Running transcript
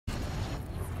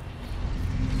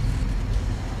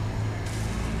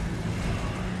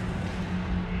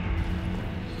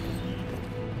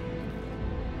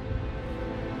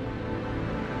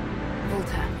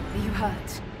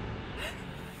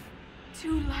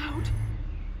loud.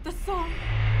 The song.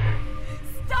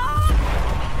 Stop!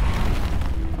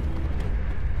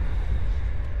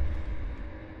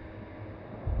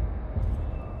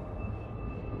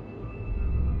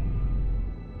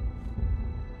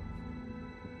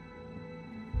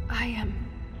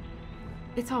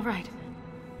 It's all right.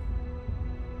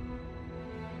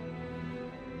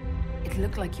 It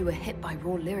looked like you were hit by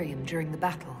raw lyrium during the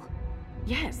battle.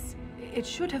 Yes, it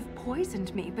should have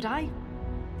poisoned me, but I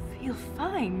feel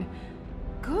fine.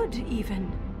 Good,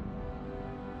 even.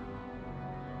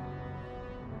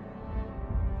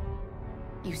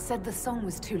 You said the song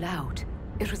was too loud.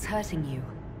 It was hurting you.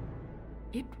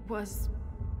 It was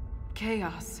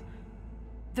chaos.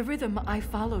 The rhythm I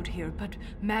followed here, but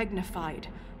magnified,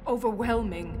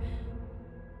 overwhelming.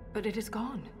 But it is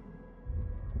gone.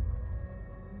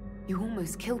 You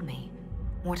almost killed me.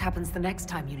 What happens the next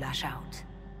time you lash out?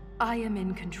 I am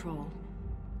in control.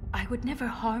 I would never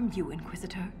harm you,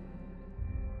 Inquisitor.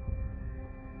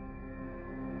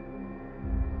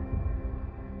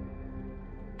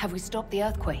 Have we stopped the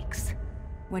earthquakes?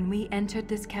 When we entered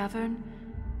this cavern,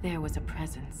 there was a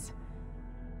presence.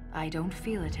 I don't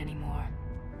feel it anymore.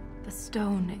 The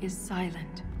stone is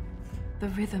silent. The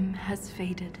rhythm has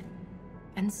faded,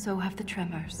 and so have the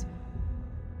tremors.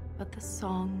 But the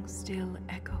song still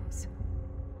echoes.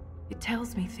 It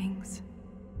tells me things.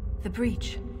 The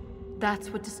breach,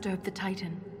 that's what disturbed the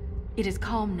Titan. It is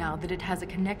calm now that it has a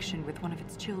connection with one of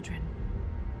its children.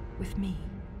 With me.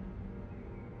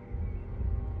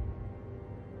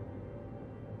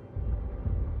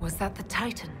 Was that the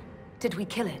Titan? Did we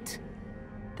kill it?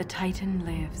 The Titan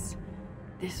lives.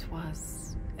 This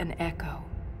was an echo.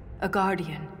 A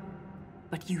guardian.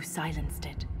 But you silenced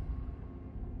it.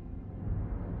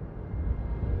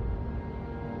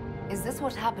 Is this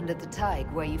what happened at the Tig,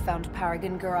 where you found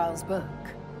Paragon Garal's book?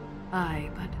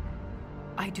 Aye, but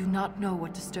I do not know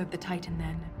what disturbed the Titan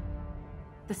then.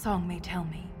 The song may tell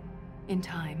me. In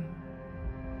time.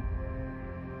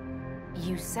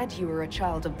 You said you were a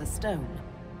child of the stone,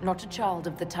 not a child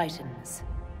of the Titans.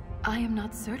 I am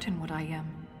not certain what I am.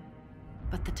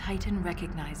 But the Titan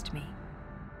recognized me.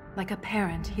 Like a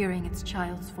parent hearing its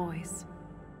child's voice.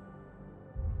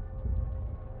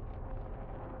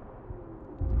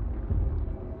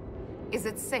 Is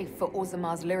it safe for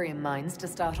Orzammar's lyrium mines to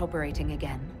start operating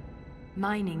again?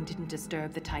 Mining didn't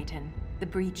disturb the Titan. The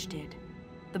breach did.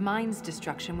 The mine's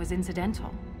destruction was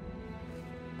incidental.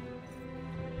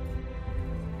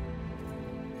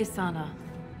 Isana.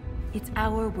 It's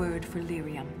our word for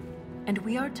lyrium. And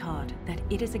we are taught that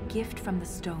it is a gift from the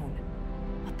stone.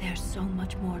 But there's so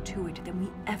much more to it than we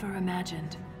ever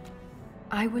imagined.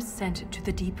 I was sent to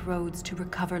the deep roads to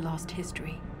recover lost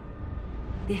history.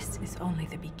 This is only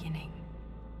the beginning.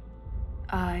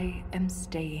 I am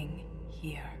staying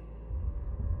here.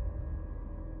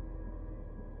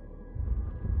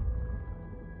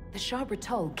 The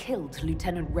Shah-Bratol killed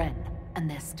Lieutenant Wren, and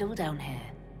they're still down here.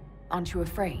 Aren't you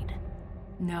afraid?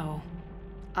 No.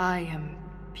 I am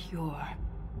pure.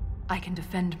 I can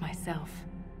defend myself.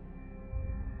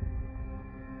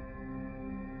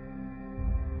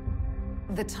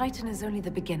 The Titan is only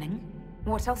the beginning.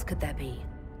 What else could there be?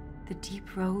 The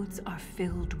deep roads are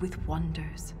filled with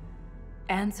wonders.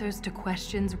 Answers to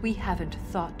questions we haven't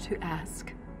thought to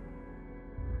ask.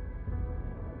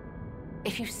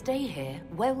 If you stay here,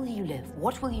 where will you live?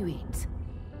 What will you eat?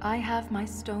 I have my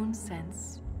stone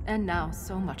sense, and now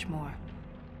so much more.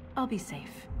 I'll be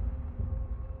safe.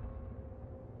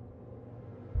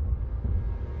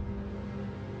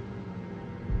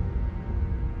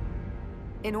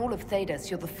 In all of Thedas,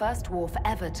 you're the first dwarf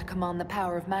ever to command the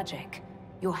power of magic.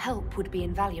 Your help would be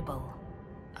invaluable.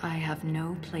 I have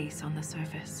no place on the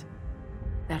surface.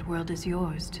 That world is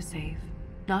yours to save,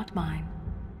 not mine.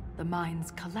 The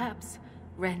mine's collapse,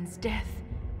 Wren's death.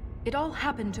 It all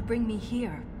happened to bring me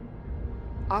here.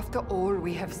 After all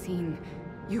we have seen,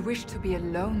 you wish to be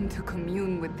alone to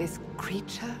commune with this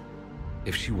creature?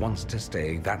 If she wants to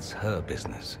stay, that's her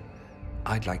business.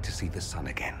 I'd like to see the sun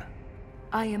again.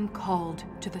 I am called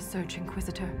to the Search,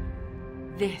 Inquisitor.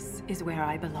 This is where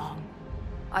I belong.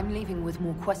 I'm leaving with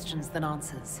more questions than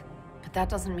answers, but that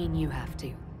doesn't mean you have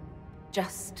to.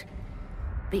 Just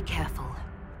be careful.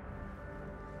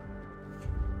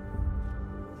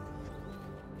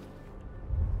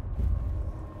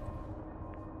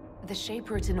 The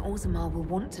Shaperate in Orzammar will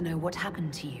want to know what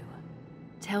happened to you.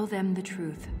 Tell them the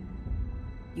truth.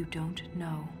 You don't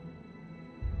know.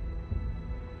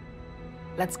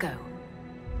 Let's go.